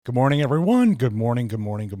Good morning, everyone. Good morning, good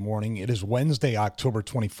morning, good morning. It is Wednesday, October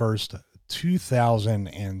 21st,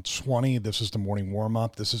 2020. This is the morning warm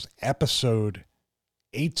up. This is episode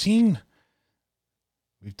 18.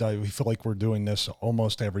 We feel like we're doing this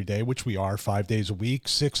almost every day, which we are 5 days a week,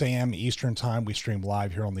 6 a.m. Eastern time. We stream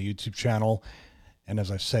live here on the YouTube channel. And as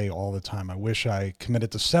I say all the time, I wish I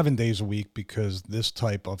committed to 7 days a week because this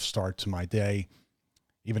type of start to my day,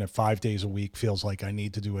 even at 5 days a week, feels like I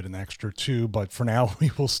need to do it an extra two. But for now,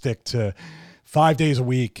 we will stick to 5 days a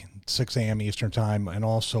week, 6 a.m. Eastern time, and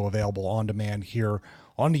also available on demand here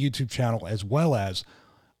on the YouTube channel, as well as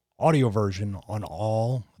audio version on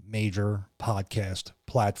all major podcast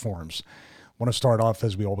platforms. I want to start off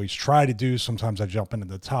as we always try to do. Sometimes I jump into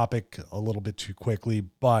the topic a little bit too quickly,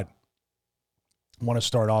 but I want to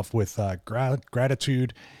start off with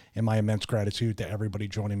gratitude and my immense gratitude to everybody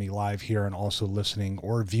joining me live here and also listening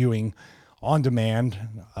or viewing on demand.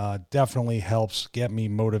 Definitely helps get me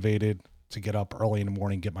motivated to get up early in the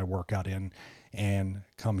morning, get my workout in, and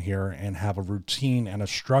come here and have a routine and a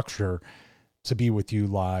structure to be with you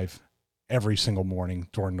live every single morning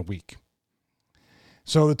during the week.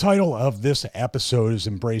 So the title of this episode is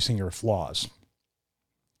Embracing Your Flaws.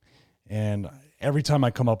 And every time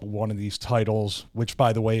I come up with one of these titles, which,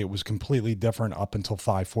 by the way, it was completely different up until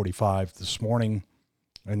 5:45 this morning.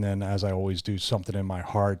 And then, as I always do, something in my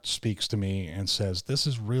heart speaks to me and says, this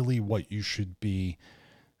is really what you should be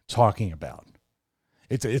talking about.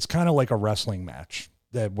 It's kind of like a wrestling match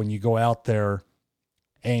that when you go out there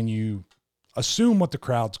and you assume what the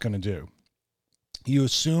crowd's going to do, you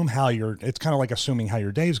assume it's kind of like assuming how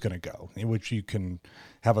your day's going to go, in which you can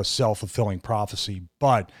have a self-fulfilling prophecy.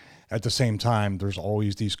 But at the same time, there's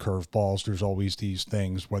always these curveballs. There's always these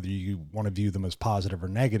things, whether you want to view them as positive or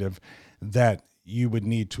negative, that you would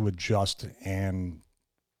need to adjust and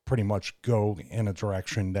pretty much go in a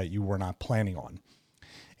direction that you were not planning on.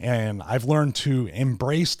 And I've learned to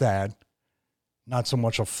embrace that, not so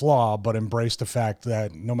much a flaw, but embrace the fact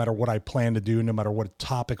that no matter what I plan to do, no matter what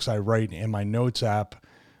topics I write in my notes app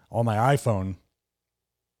on my iPhone,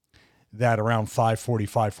 that around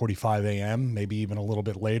 5:45 a.m., maybe even a little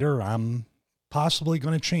bit later, I'm possibly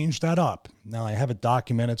going to change that up. Now, I have it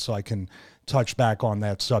documented so I can touch back on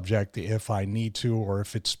that subject if I need to, or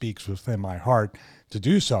if it speaks within my heart to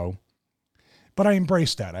do so. But I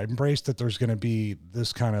embrace that. I embrace that there's going to be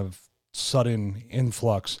this kind of sudden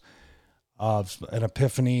influx of an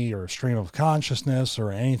epiphany or a stream of consciousness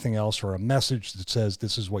or anything else, or a message that says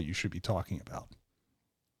this is what you should be talking about.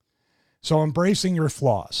 So embracing your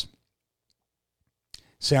flaws.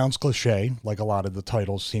 Sounds cliche, like a lot of the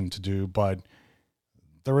titles seem to do, but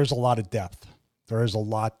there is a lot of depth. There is a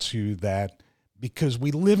lot to that, because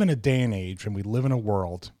we live in a day and age and we live in a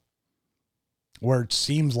world where it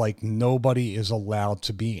seems like nobody is allowed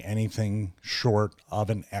to be anything short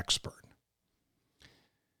of an expert.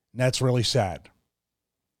 And that's really sad,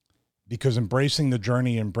 because embracing the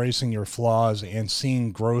journey, embracing your flaws, and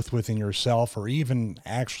seeing growth within yourself, or even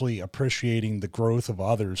actually appreciating the growth of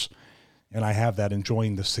others, and I have that,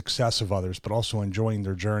 enjoying the success of others, but also enjoying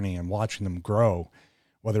their journey and watching them grow,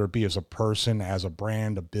 whether it be as a person, as a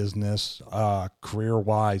brand, a business,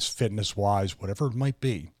 career-wise, fitness-wise, whatever it might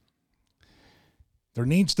be. There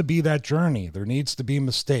needs to be that journey. There needs to be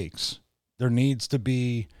mistakes. There needs to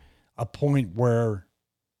be a point where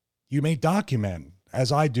you may document,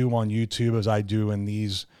 as I do on YouTube, as I do in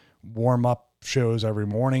these warm-up shows every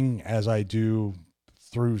morning, as I do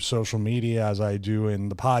through social media, as I do in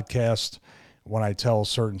the podcast, when I tell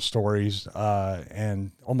certain stories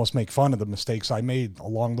and almost make fun of the mistakes I made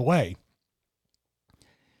along the way.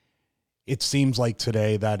 It seems like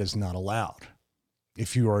today that is not allowed.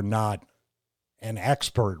 If you are not an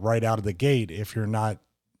expert right out of the gate, if you're not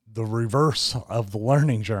the reverse of the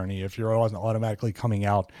learning journey, if you're automatically coming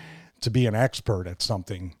out to be an expert at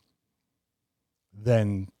something,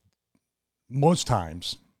 then most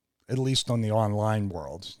times, at least on the online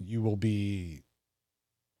world, you will be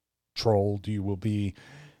trolled, you will be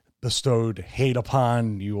bestowed hate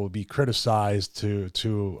upon, you will be criticized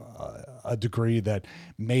to a degree that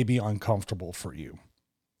may be uncomfortable for you.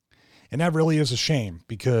 And that really is a shame,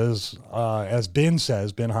 because as Ben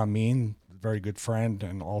says, Ben Hameen, very good friend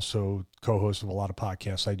and also co-host of a lot of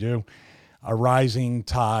podcasts I do, a rising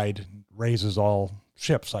tide raises all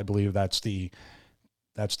ships. I believe that's the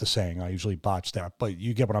saying. I usually botch that, but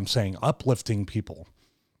you get what I'm saying. Uplifting people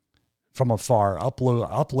from afar,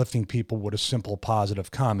 uplifting people with a simple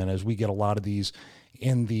positive comment, as we get a lot of these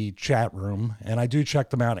in the chat room. And I do check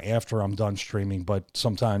them out after I'm done streaming, but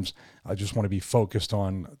sometimes I just want to be focused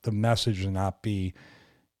on the message and not be,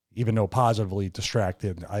 even though positively,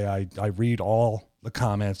 distracted. I read all the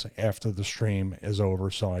comments after the stream is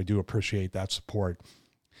over. So I do appreciate that support.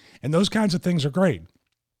 And those kinds of things are great.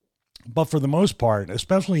 But for the most part,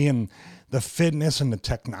 especially in the fitness and the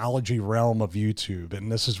technology realm of YouTube,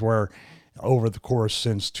 and this is where over the course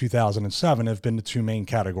since 2007 have been the two main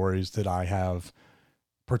categories that I have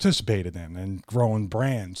participated in and grown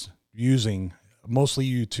brands using mostly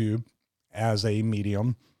YouTube as a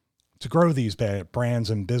medium to grow these brands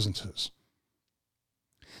and businesses.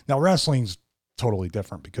 Now, wrestling's totally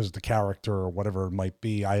different because of the character or whatever it might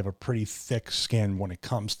be. I have a pretty thick skin when it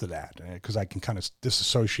comes to that because I can kind of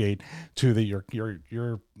disassociate to the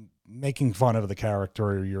you're making fun of the character,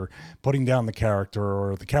 or you're putting down the character,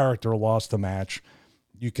 or the character lost the match.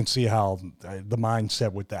 You can see how the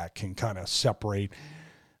mindset with that can kind of separate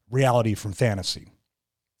reality from fantasy.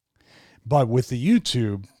 But with the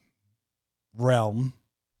YouTube realm,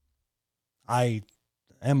 I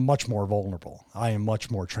am much more vulnerable. I am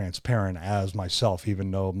much more transparent as myself,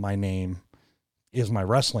 even though my name is my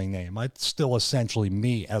wrestling name. It's still essentially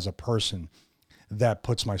me as a person that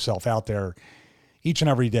puts myself out there each and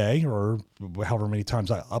every day, or however many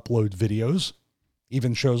times I upload videos,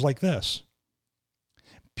 even shows like this.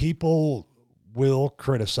 People will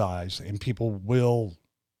criticize and people will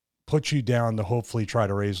put you down to hopefully try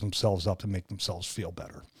to raise themselves up to make themselves feel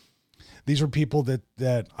better. These are people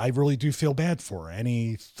that I really do feel bad for.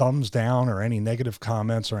 Any thumbs down or any negative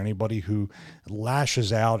comments or anybody who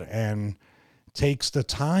lashes out and takes the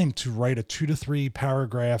time to write a 2 to 3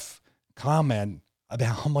 paragraph comment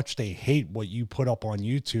about how much they hate what you put up on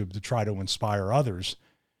YouTube to try to inspire others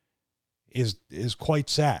is quite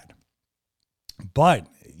sad. But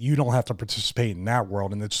you don't have to participate in that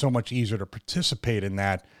world, and it's so much easier to participate in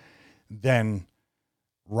that than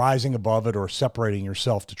rising above it or separating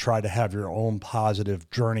yourself to try to have your own positive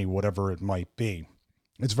journey, whatever it might be.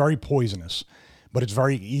 It's very poisonous, but it's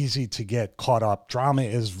very easy to get caught up. Drama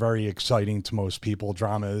is very exciting to most people.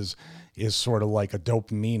 Drama is sort of like a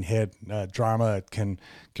dopamine hit. Drama can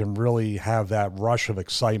really have that rush of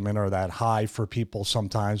excitement or that high for people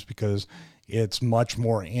sometimes because it's much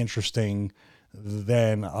more interesting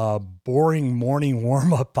than a boring morning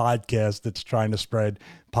warm-up podcast that's trying to spread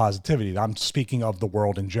positivity. I'm speaking of the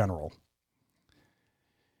world in general.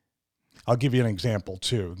 I'll give you an example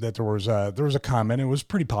too, that there was a comment. It was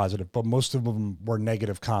pretty positive, but most of them were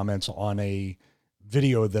negative comments on a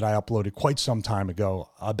video that I uploaded quite some time ago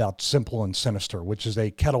about Simple and Sinister, which is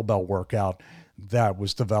a kettlebell workout that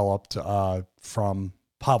was developed from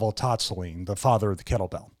Pavel Tsatsouline, the father of the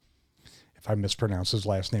kettlebell. If I mispronounce his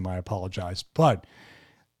last name, I apologize. But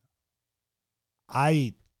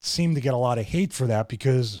I seem to get a lot of hate for that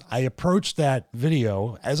because I approached that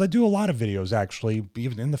video, as I do a lot of videos actually,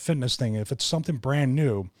 even in the fitness thing. If it's something brand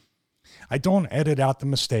new, I don't edit out the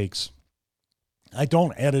mistakes. I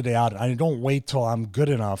don't edit out. I don't wait till I'm good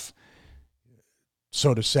enough,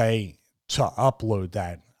 so to say, to upload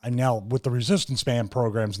that. And now with the resistance band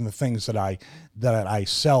programs and the things that I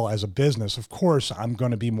sell as a business, of course, I'm going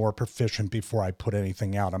to be more proficient before I put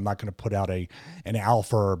anything out. I'm not going to put out an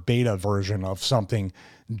alpha or beta version of something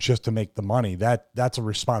just to make the money. That's a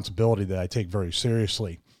responsibility that I take very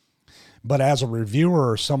seriously. But as a reviewer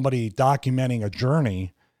or somebody documenting a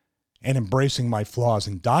journey and embracing my flaws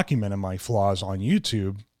and documenting my flaws on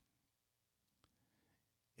YouTube,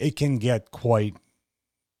 it can get quite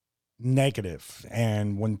negative.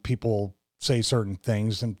 And when people say certain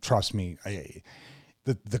things, and trust me,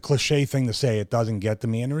 the cliche thing to say, it doesn't get to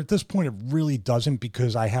me. And at this point, it really doesn't,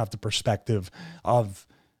 because I have the perspective of,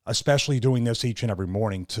 especially doing this each and every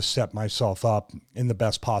morning, to set myself up in the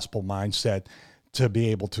best possible mindset to be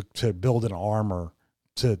able to build an armor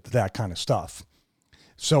to that kind of stuff.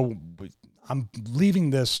 So I'm leaving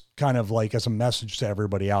this kind of like as a message to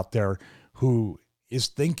everybody out there who is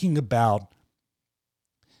thinking about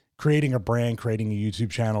creating a brand, creating a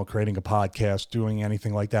YouTube channel, creating a podcast, doing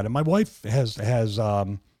anything like that. And my wife has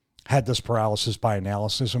had this paralysis by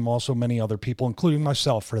analysis, and also many other people, including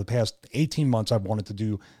myself. For the past 18 months, I've wanted to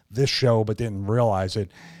do this show, but didn't realize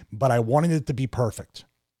it. But I wanted it to be perfect.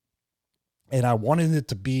 And I wanted it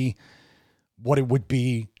to be what it would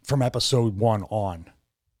be from episode 1 on.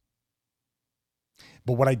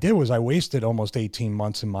 But what I did was I wasted almost 18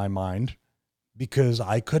 months in my mind, because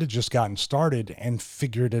I could have just gotten started and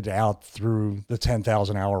figured it out through the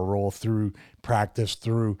 10,000 hour rule, through practice,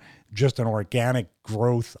 through just an organic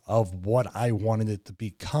growth of what I wanted it to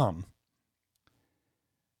become.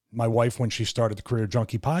 My wife, when she started the Career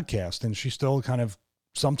Junkie podcast, and she still kind of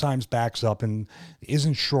sometimes backs up and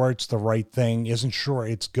isn't sure it's the right thing, isn't sure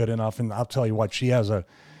it's good enough. And I'll tell you what, she has a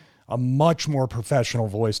much more professional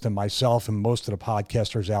voice than myself and most of the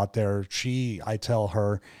podcasters out there. I tell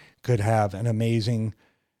her could have an amazing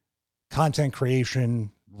content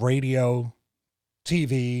creation, radio,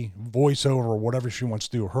 TV, voiceover, whatever she wants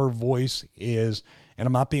to do. Her voice is, and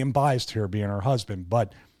I'm not being biased here being her husband,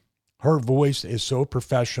 but her voice is so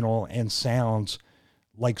professional and sounds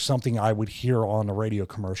like something I would hear on a radio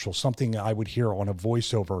commercial, something I would hear on a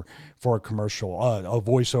voiceover for a commercial, a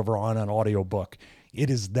voiceover on an audiobook. It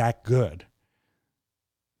is that good.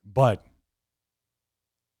 But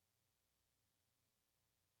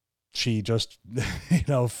she just,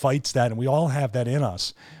 fights that. And we all have that in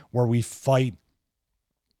us where we fight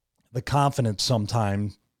the confidence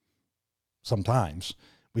sometimes.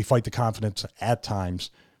 We fight the confidence at times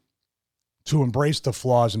to embrace the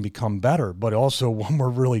flaws and become better. But also when we're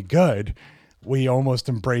really good, we almost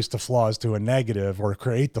embrace the flaws to a negative or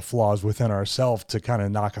create the flaws within ourselves to kind of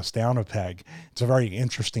knock us down a peg. It's a very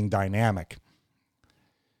interesting dynamic.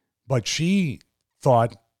 But she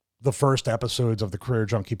thought the first episodes of the Career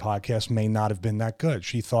Junkie podcast may not have been that good.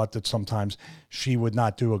 She thought that sometimes she would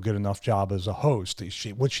not do a good enough job as a host.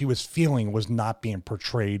 What she was feeling was not being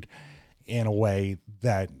portrayed in a way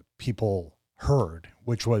that people heard,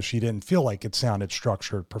 which was she didn't feel like it sounded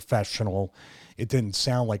structured, professional. It didn't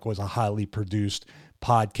sound like it was a highly produced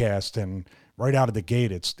podcast. And right out of the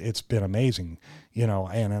gate, it's been amazing,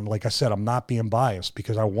 and like I said, I'm not being biased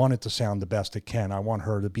because I want it to sound the best it can. I want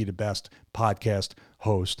her to be the best podcast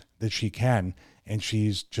host that she can. And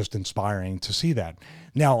she's just inspiring to see that.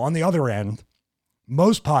 Now, on the other end,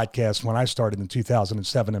 most podcasts, when I started in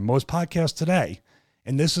 2007 and most podcasts today,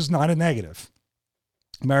 and this is not a negative.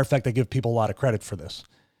 Matter of fact, I give people a lot of credit for this.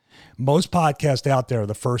 Most podcasts out there,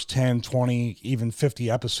 the first 10, 20, even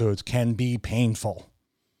 50 episodes can be painful.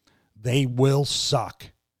 They will suck.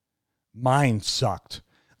 Mine sucked.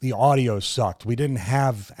 The audio sucked. We didn't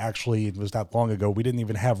have, actually, it was that long ago, we didn't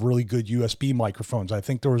even have really good USB microphones. I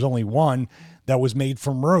think there was only one that was made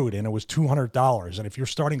from Rode, and it was $200. And if you're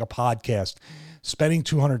starting a podcast, spending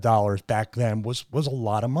 $200 back then was a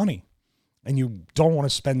lot of money. And you don't want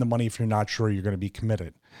to spend the money if you're not sure you're going to be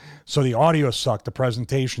committed. So the audio sucked. The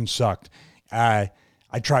presentation sucked. I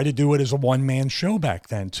tried to do it as a one-man show back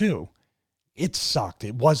then too. It sucked.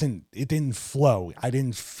 It didn't flow. I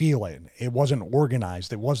didn't feel it. It wasn't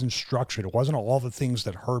organized. It wasn't structured. It wasn't all the things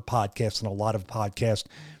that her podcast and a lot of podcasts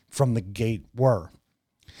from the gate were.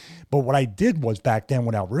 But what I did was back then,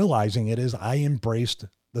 without realizing it, is I embraced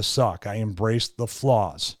the suck. I embraced the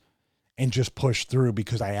flaws and just pushed through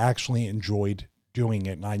because I actually enjoyed doing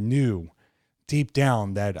it. And I knew deep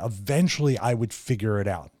down that eventually I would figure it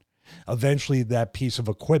out. Eventually that piece of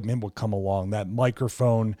equipment would come along, that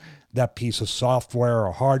microphone, that piece of software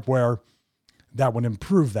or hardware that would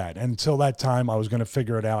improve that. And until that time, I was going to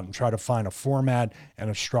figure it out and try to find a format and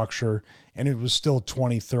a structure. And it was still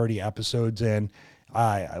 20, 30 episodes in.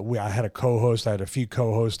 I had a co-host. I had a few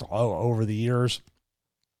co-hosts over the years.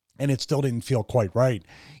 And it still didn't feel quite right,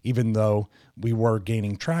 even though we were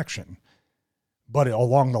gaining traction. But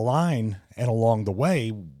along the line and along the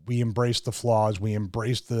way, we embraced the flaws. We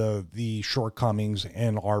embraced the shortcomings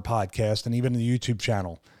in our podcast and even the YouTube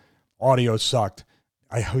channel. Audio sucked.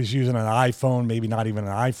 I was using an iPhone, maybe not even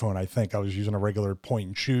an iPhone. I think I was using a regular point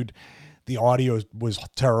and shoot. The audio was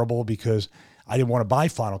terrible because I didn't want to buy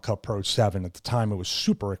Final Cut Pro 7. At the time, it was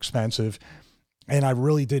super expensive. And I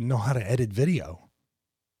really didn't know how to edit video.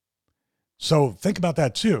 So think about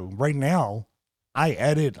that too. Right now,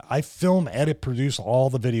 I film, edit, produce all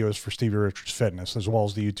the videos for Stevie Richards Fitness, as well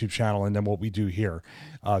as the YouTube channel. And then what we do here,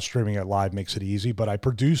 streaming it live makes it easy, but I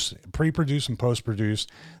pre-produce and post-produce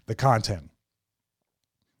the content.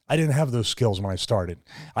 I didn't have those skills when I started.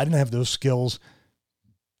 I didn't have those skills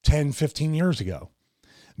 10, 15 years ago,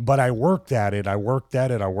 but I worked at it. And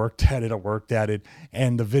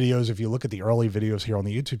the videos, if you look at the early videos here on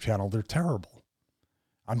the YouTube channel, they're terrible.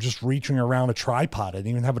 I'm just reaching around a tripod. I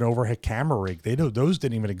didn't even have an overhead camera rig. Those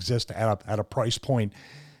didn't even exist at a price point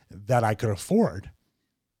that I could afford.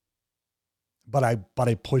 But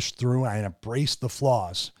I pushed through. I embraced the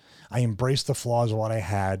flaws. I embraced the flaws of what I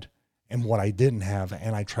had and what I didn't have,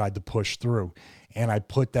 and I tried to push through. And I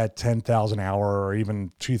put that 10,000 hour or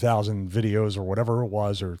even 2,000 videos or whatever it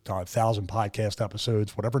was, or 1,000 podcast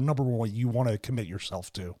episodes, whatever number you want to commit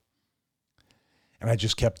yourself to. And I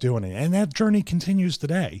just kept doing it. And that journey continues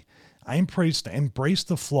today. I embraced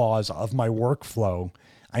the flaws of my workflow.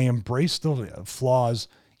 I embraced the flaws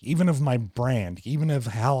even of my brand, even of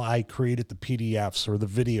how I created the PDFs or the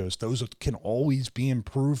videos. Those can always be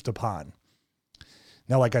improved upon.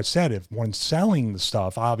 Now, like I said, when selling the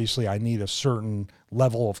stuff, obviously I need a certain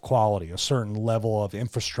level of quality, a certain level of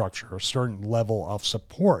infrastructure, a certain level of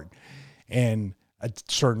support. And a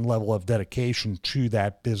certain level of dedication to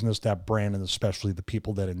that business, that brand, and especially the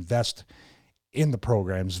people that invest in the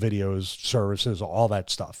programs, videos, services, all that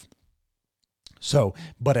stuff. So,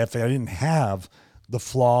 but if I didn't have the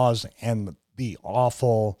flaws and the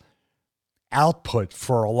awful output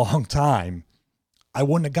for a long time, I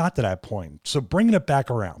wouldn't have got to that point. So bringing it back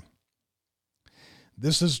around,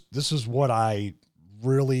 this is what I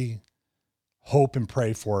really hope and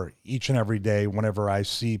pray for each and every day whenever I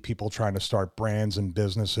see people trying to start brands and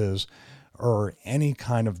businesses or any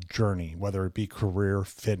kind of journey, whether it be career,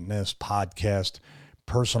 fitness, podcast,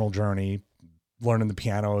 personal journey, learning the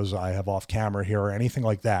pianos I have off camera here, or anything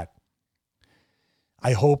like that.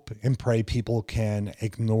 I hope and pray people can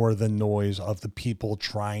ignore the noise of the people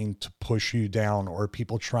trying to push you down or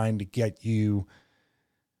people trying to get you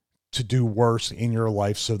to do worse in your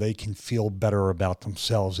life so they can feel better about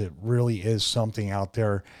themselves. It really is something out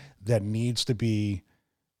there that needs to be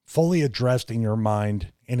fully addressed in your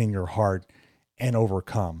mind and in your heart and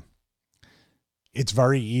overcome. It's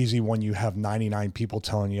very easy when you have 99 people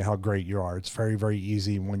telling you how great you are. It's very, very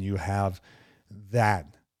easy when you have that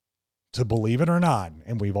to believe it or not.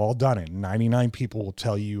 And we've all done it. 99 people will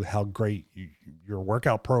tell you how great your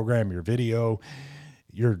workout program, your video,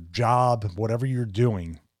 your job, whatever you're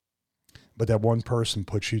doing. But that one person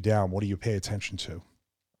puts you down. What do you pay attention to?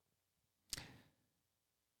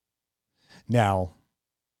 Now,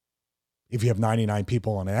 if you have 99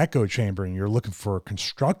 people in an echo chamber and you're looking for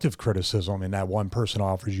constructive criticism and that one person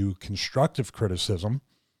offers you constructive criticism,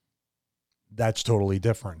 that's totally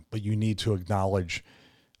different. But you need to acknowledge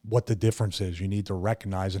what the difference is. You need to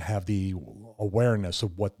recognize and have the awareness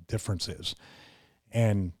of what the difference is.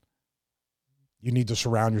 And you need to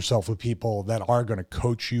surround yourself with people that are going to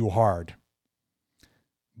coach you hard,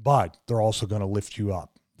 but they're also going to lift you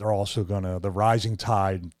up. They're also going to, the rising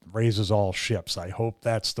tide raises all ships. I hope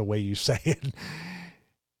that's the way you say it.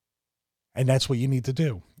 And that's what you need to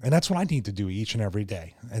do. And that's what I need to do each and every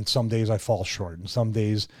day. And some days I fall short. And some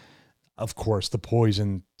days, of course, the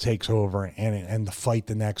poison takes over and the fight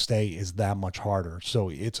the next day is that much harder. So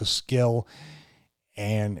it's a skill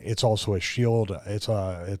and it's also a shield. It's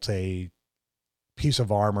a piece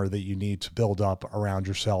of armor that you need to build up around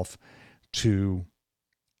yourself to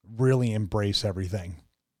really embrace everything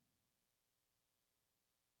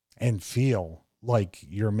and feel like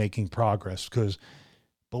you're making progress. Because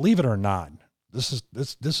believe it or not, this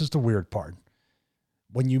is the weird part.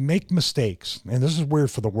 When you make mistakes, and this is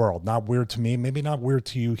weird for the world, not weird to me, maybe not weird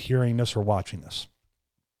to you hearing this or watching this.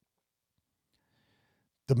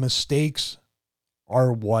 The mistakes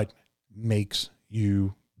are what makes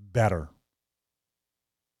you better.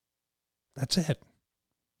 That's it.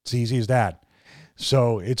 It's easy as that.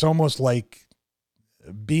 So it's almost like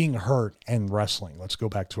being hurt and wrestling. Let's go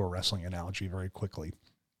back to a wrestling analogy very quickly.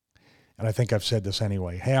 And I think I've said this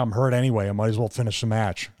anyway. Hey, I'm hurt anyway. I might as well finish the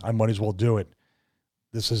match. I might as well do it.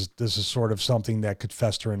 This is sort of something that could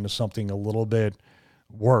fester into something a little bit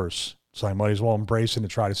worse. So I might as well embrace it and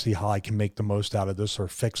try to see how I can make the most out of this or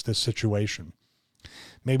fix this situation.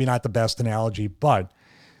 Maybe not the best analogy, but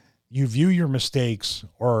you view your mistakes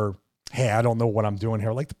or, hey, I don't know what I'm doing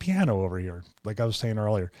here, like the piano over here, like I was saying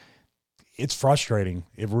earlier. It's frustrating.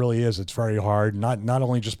 It really is. It's very hard. Not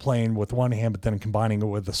only just playing with one hand, but then combining it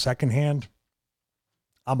with the second hand.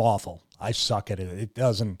 I'm awful. I suck at it. It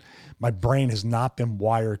doesn't, my brain has not been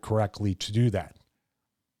wired correctly to do that.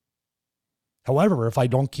 However, if I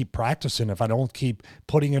don't keep practicing, if I don't keep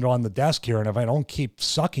putting it on the desk here, and if I don't keep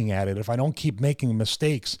sucking at it, if I don't keep making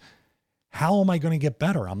mistakes, how am I going to get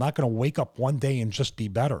better? I'm not going to wake up one day and just be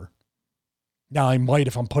better. Now, I might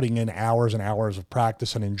if I'm putting in hours and hours of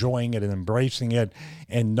practice and enjoying it and embracing it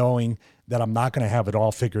and knowing that I'm not going to have it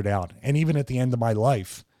all figured out. And even at the end of my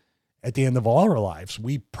life, at the end of all our lives,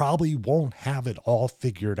 we probably won't have it all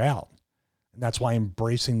figured out. And that's why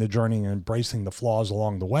embracing the journey and embracing the flaws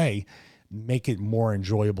along the way make it more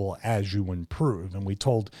enjoyable as you improve. And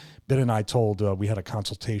Ben and I told, we had a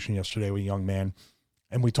consultation yesterday with a young man,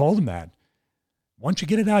 and we told him that once you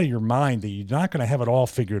get it out of your mind that you're not going to have it all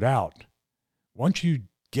figured out, once you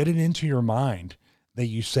get it into your mind that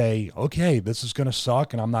you say, okay, this is going to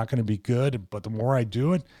suck and I'm not going to be good, but the more I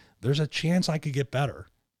do it, there's a chance I could get better.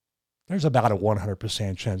 There's about a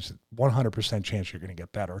 100% chance you're going to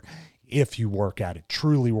get better if you work at it,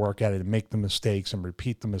 truly work at it and make the mistakes and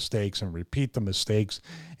repeat the mistakes and repeat the mistakes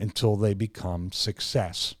until they become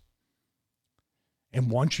success.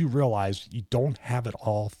 And once you realize you don't have it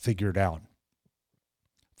all figured out,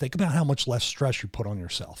 think about how much less stress you put on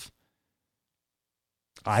yourself.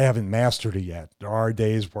 I haven't mastered it yet. There are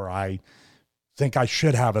days where I think I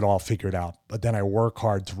should have it all figured out, but then I work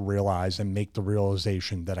hard to realize and make the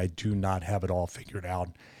realization that I do not have it all figured out,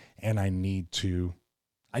 and I need to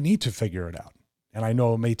figure it out. And I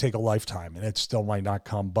know it may take a lifetime and it still might not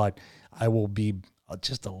come, but I will be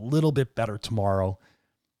just a little bit better tomorrow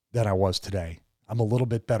than I was today. I'm a little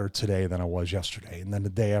bit better today than I was yesterday. And then the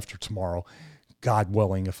day after tomorrow, God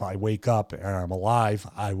willing, if I wake up and I'm alive,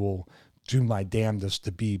 I will do my damnedest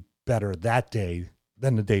to be better that day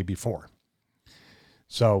than the day before.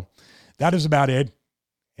 So that is about it.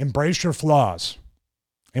 Embrace your flaws.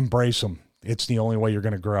 Embrace them. It's the only way you're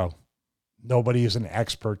going to grow. Nobody is an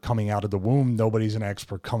expert coming out of the womb. Nobody's an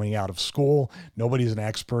expert coming out of school. Nobody's an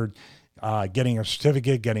expert getting a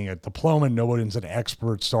certificate, getting a diploma. Nobody's an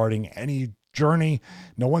expert starting any journey.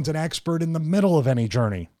 No one's an expert in the middle of any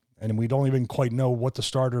journey. And we don't even quite know what the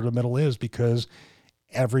start or the middle is, because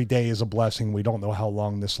every day is a blessing. We don't know how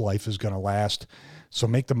long this life is going to last. So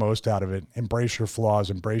make the most out of it. Embrace your flaws,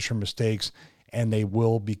 embrace your mistakes, and they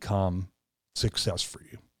will become success for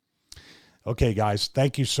you. Okay, guys,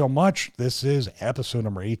 thank you so much. This is episode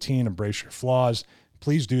number 18, Embrace Your Flaws.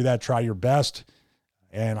 Please do that. Try your best.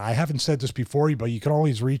 And I haven't said this before, but you can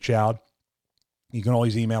always reach out. You can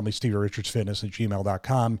always email me,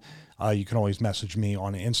 StevieRichardsFitness@gmail.com. You can always message me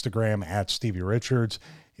on Instagram @StevieRichards.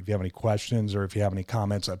 If you have any questions or if you have any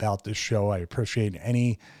comments about this show, I appreciate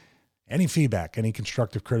any feedback, any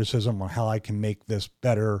constructive criticism on how I can make this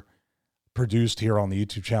better produced here on the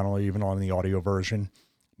YouTube channel or even on the audio version.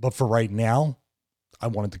 But for right now, I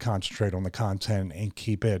wanted to concentrate on the content and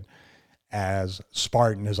keep it as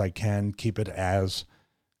Spartan as I can, keep it as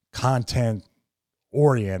content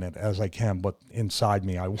oriented as I can. But inside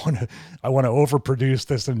me, I want to overproduce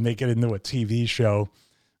this and make it into a TV show.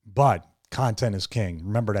 But content is king.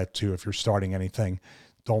 Remember that too. If you're starting anything,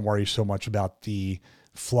 don't worry so much about the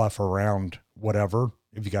fluff around whatever.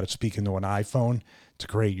 If you got to speak into an iPhone to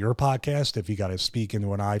create your podcast, if you got to speak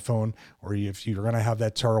into an iPhone, or if you're going to have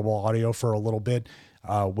that terrible audio for a little bit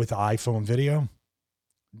with iPhone video,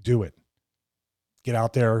 do it. Get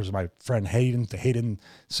out there. As my friend Hayden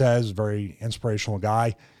says, very inspirational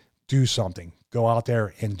guy, do something. Go out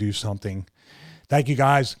there and do something. Thank you,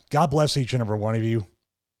 guys. God bless each and every one of you.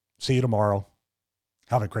 See you tomorrow.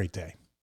 Have a great day.